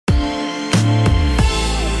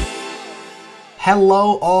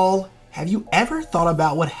Hello all! Have you ever thought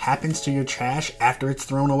about what happens to your trash after it's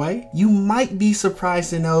thrown away? You might be surprised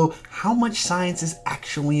to know how much science is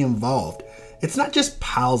actually involved. It's not just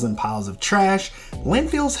piles and piles of trash.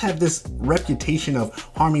 Landfills have this reputation of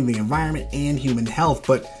harming the environment and human health,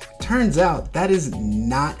 but turns out that is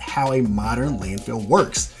not how a modern landfill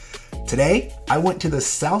works. Today, I went to the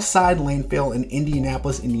South Side Landfill in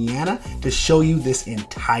Indianapolis, Indiana to show you this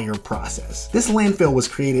entire process. This landfill was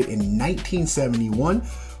created in 1971,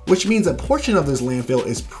 which means a portion of this landfill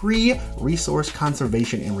is Pre-Resource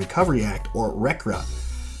Conservation and Recovery Act, or RCRA.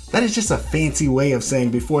 That is just a fancy way of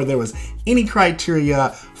saying before there was any criteria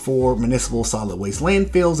for municipal solid waste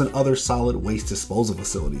landfills and other solid waste disposal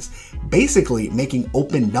facilities, basically making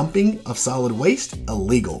open dumping of solid waste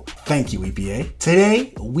illegal. Thank you, EPA.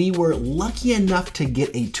 Today, we were lucky enough to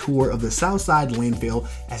get a tour of the South Side Landfill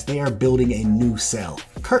as they are building a new cell.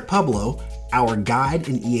 Curt Publow, our guide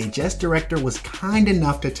and EHS director, was kind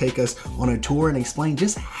enough to take us on a tour and explain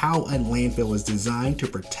just how a landfill is designed to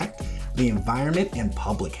protect the environment and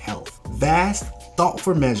public health. Vast,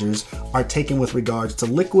 thoughtful measures are taken with regards to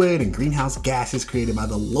liquid and greenhouse gases created by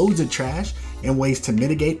the loads of trash and ways to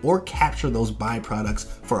mitigate or capture those byproducts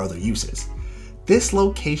for other uses. This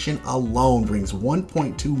location alone brings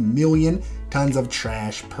 1.2 million tons of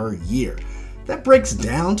trash per year. That breaks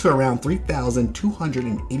down to around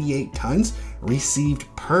 3,288 tons received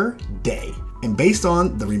per day. And based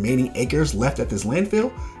on the remaining acres left at this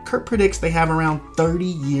landfill, Curt predicts they have around 30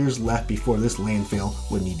 years left before this landfill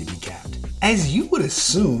would need to be capped. As you would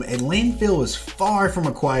assume, a landfill is far from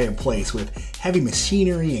a quiet place with heavy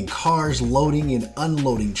machinery and cars loading and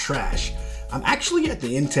unloading trash. I'm actually at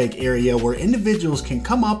the intake area where individuals can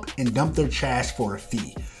come up and dump their trash for a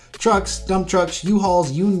fee. Trucks, dump trucks,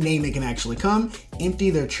 U-Hauls, you name it can actually come,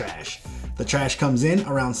 empty their trash. The trash comes in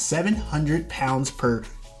around 700 pounds per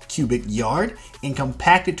cubic yard and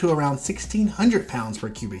compacted to around 1,600 pounds per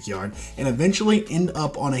cubic yard and eventually end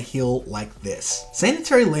up on a hill like this.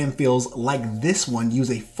 Sanitary landfills like this one use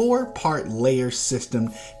a 4-part layer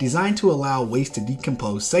system designed to allow waste to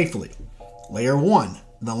decompose safely. Layer 1,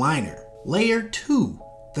 the liner. Layer 2,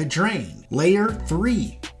 the drain. Layer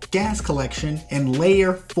 3, gas collection, and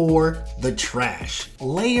layer 4, the trash.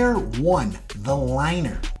 Layer 1, the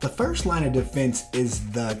liner. The first line of defense is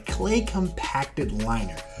the clay compacted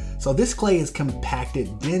liner. So this clay is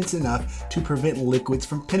compacted dense enough to prevent liquids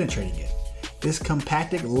from penetrating it. This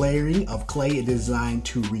compacted layering of clay is designed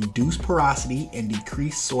to reduce porosity and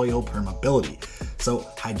decrease soil permeability. So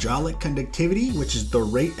hydraulic conductivity, which is the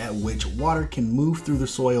rate at which water can move through the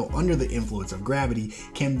soil under the influence of gravity,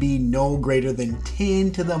 can be no greater than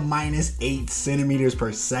 10 to the minus 8 centimeters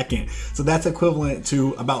per second. So that's equivalent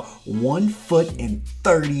to about 1 foot in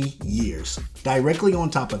 30 years. Directly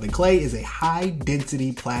on top of the clay is a high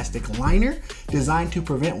density plastic liner designed to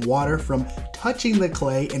prevent water from touching the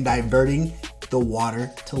clay and diverting the water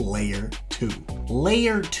to layer 2.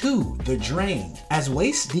 Layer 2, the drain. As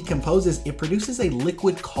waste decomposes, it produces a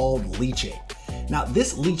liquid called leachate. Now,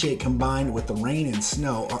 this leachate combined with the rain and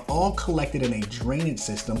snow are all collected in a drainage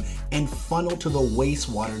system and funneled to the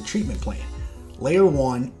wastewater treatment plant. Layer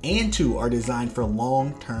 1 and 2 are designed for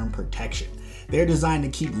long-term protection. They're designed to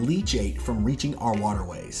keep leachate from reaching our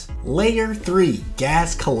waterways. Layer 3,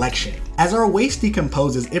 gas collection. As our waste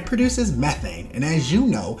decomposes, it produces methane. And as you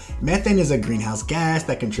know, methane is a greenhouse gas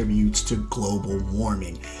that contributes to global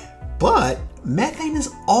warming. But methane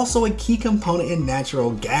is also a key component in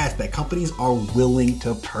natural gas that companies are willing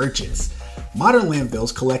to purchase. Modern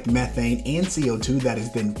landfills collect methane and CO2 that has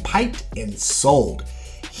been piped and sold.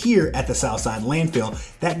 Here at the Southside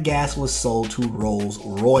Landfill, that gas was sold to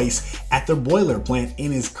Rolls-Royce at their boiler plant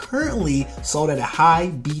and is currently sold at a high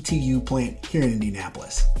BTU plant here in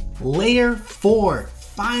Indianapolis. Layer 4,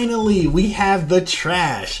 finally we have the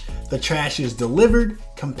trash. The trash is delivered,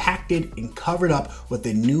 compacted, and covered up with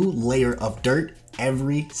a new layer of dirt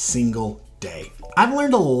every single day. I've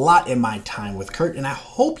learned a lot in my time with Curt, and I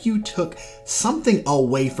hope you took something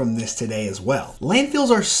away from this today as well. Landfills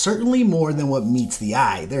are certainly more than what meets the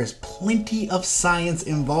eye. There's plenty of science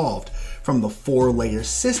involved, from the 4-layer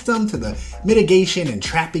system to the mitigation and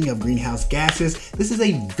trapping of greenhouse gases. This is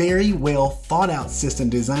a very well thought out system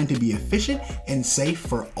designed to be efficient and safe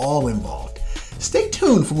for all involved. Stay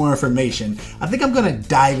tuned for more information. I think I'm gonna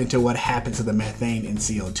dive into what happens to the methane and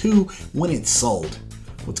CO2 when it's sold.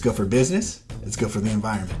 What's good for business, it's good for the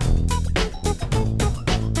environment.